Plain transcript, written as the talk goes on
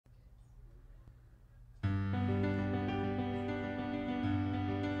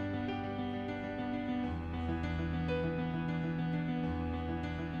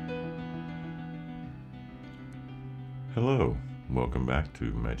Hello, welcome back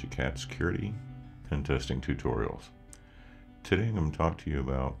to Majik Cat Security pen testing tutorials. Today I'm going to talk to you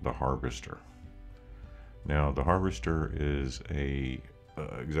about the Harvester. Now the Harvester is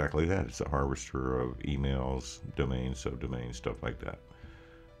exactly that. It's a harvester of emails, domains, subdomains, stuff like that.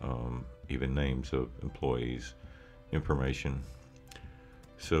 Even names of employees, information.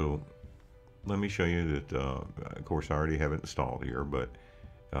 So let me show you that, of course I already have it installed here, but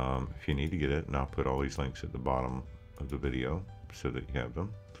if you need to get it, and I'll put all these links at the bottom of the video so that you have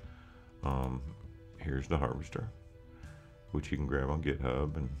them. Here's the Harvester, which you can grab on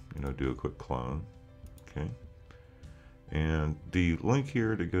GitHub and do a quick clone. Okay, and the link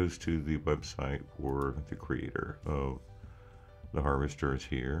here that goes to the website for the creator of the Harvester is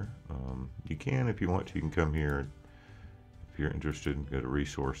here. You can, if you want to, you can come here if you're interested, go to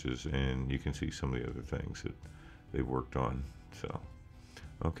resources, and you can see some of the other things that they've worked on. So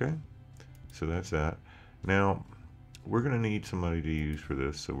okay, so that's that. Now we're going to need somebody to use for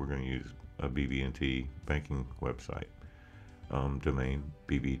this, so we're going to use a BB&T banking website, domain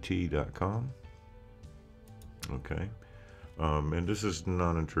bbt.com. Okay, and this is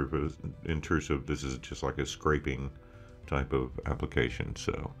non-intrusive. This is just like a scraping type of application,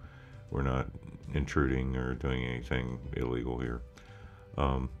 so we're not intruding or doing anything illegal here.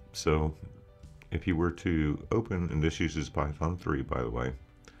 So if you were to open, and this uses Python 3 by the way,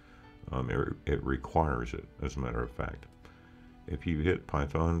 it requires it, as a matter of fact. If you hit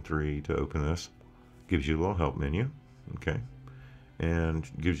Python 3 to open this, gives you a little help menu, okay, and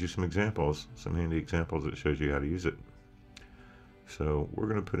gives you some examples, some handy examples that shows you how to use it. So we're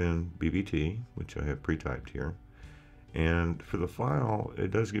going to put in BBT, which I have pre-typed here, and for the file,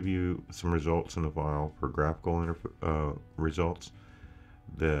 it does give you some results in the file for graphical results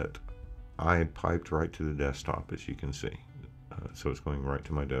that I piped right to the desktop, as you can see. So it's going right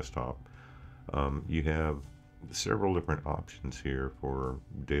to my desktop. You have several different options here for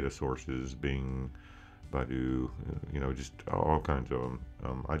data sources, Bing, Baidu, just all kinds of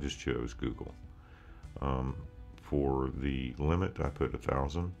them. I just chose Google. For the limit, I put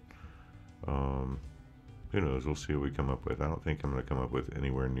 1,000. Who knows? We'll see what we come up with. I don't think I'm going to come up with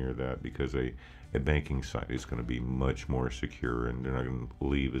anywhere near that, because a banking site is going to be much more secure, and they're not going to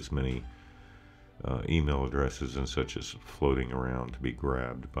leave as many email addresses and such as floating around to be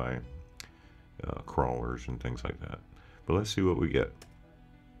grabbed by crawlers and things like that. But let's see what we get.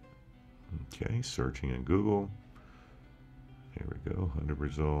 Okay, searching in Google. Here we go, 100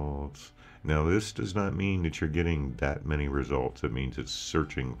 results. Now this does not mean that you're getting that many results. It means it's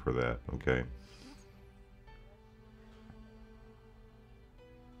searching for that, okay?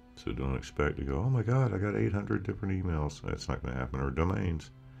 So don't expect to go, oh my God, I got 800 different emails. That's not going to happen, or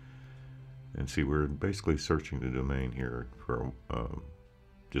domains. And see, we're basically searching the domain here for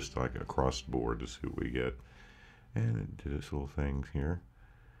just like across the board to see what we get. And it did this little thing here.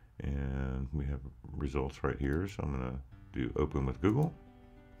 And we have results right here. So I'm going to do open with Google.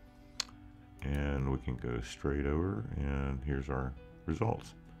 And we can go straight over, and here's our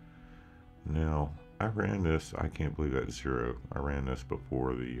results. Now, I ran this, I can't believe that's 0. I ran this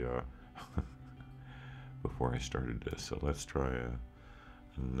before the before I started this. So let's try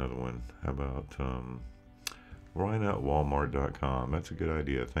another one. How about why not Walmart.com? That's a good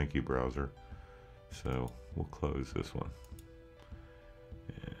idea. Thank you, browser. So we'll close this one,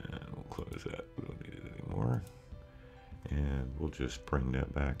 and we'll close that. We don't need it anymore, and we'll just bring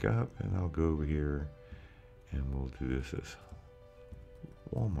that back up, and I'll go over here and we'll do this as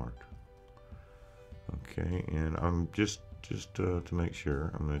Walmart. Okay, and I'm just to make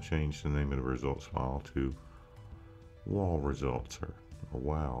sure, I'm going to change the name of the results file to wall results, or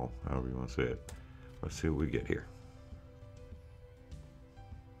wow, however you want to say it. Let's see what we get here.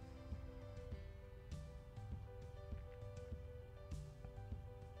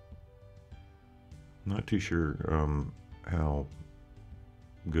 Not too sure how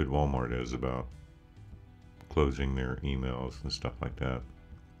good Walmart is about closing their emails and stuff like that.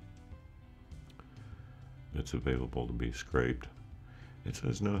 It's available to be scraped. It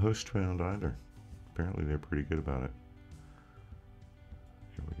says no host found either. Apparently they're pretty good about it.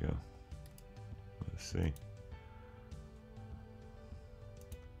 Here we go. Let's see.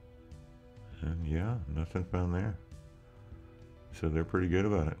 And yeah, nothing found there. So they're pretty good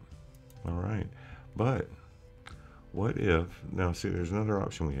about it. All right. But what if, now see, there's another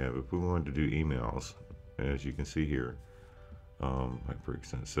option we have. If we wanted to do emails, as you can see here, like for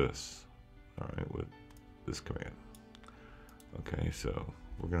instance this, all right, with this command. Okay, so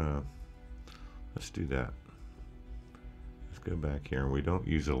we're gonna, let's do that. Let's go back here, and we don't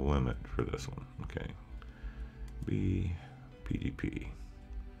use a limit for this one. Okay, BPDP,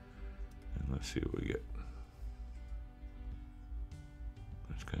 and let's see what we get.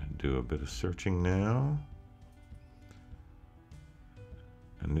 do a bit of searching now.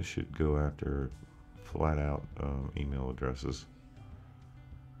 And this should go after flat out email addresses.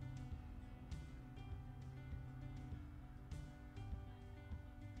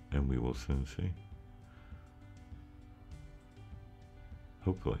 And we will soon see.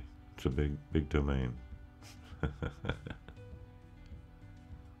 Hopefully. It's a big domain.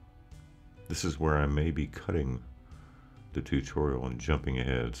 This is where I may be cutting the tutorial and jumping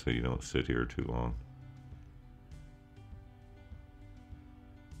ahead so you don't sit here too long.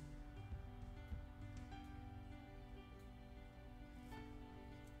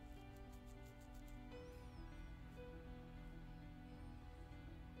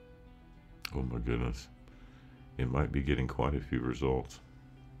 Oh my goodness. It might be getting quite a few results.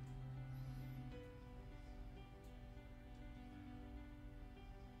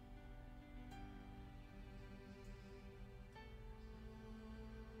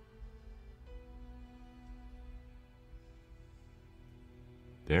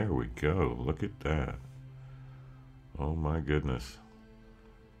 There we go. Look at that. Oh my goodness.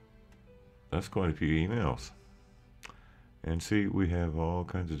 That's quite a few emails. And see, we have all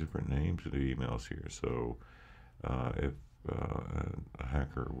kinds of different names of the emails here. So if a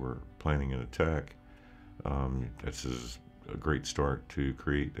hacker were planning an attack, this is a great start to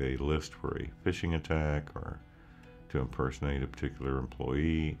create a list for a phishing attack or to impersonate a particular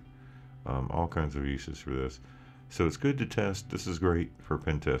employee. All kinds of uses for this. So it's good to test. This is great for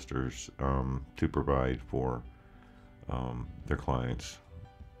pen testers to provide for their clients.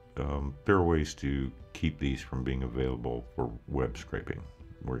 There are ways to keep these from being available for web scraping,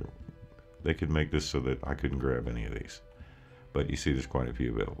 where they could make this so that I couldn't grab any of these. But you see, there's quite a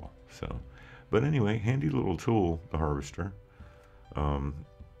few available. So, but anyway, handy little tool, the Harvester.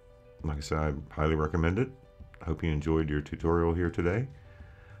 Like I said, I highly recommend it. I hope you enjoyed your tutorial here today.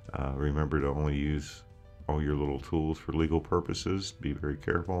 Remember to only use all your little tools for legal purposes. Be very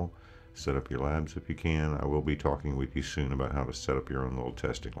careful. Set up your labs if you can. I will be talking with you soon about how to set up your own little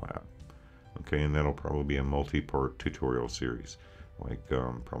testing lab. Okay, and that'll probably be a multi-part tutorial series, like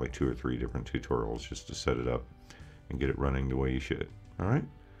probably 2 or 3 different tutorials just to set it up and get it running the way you should. All right.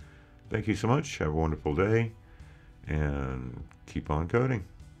 Thank you so much. Have a wonderful day and keep on coding.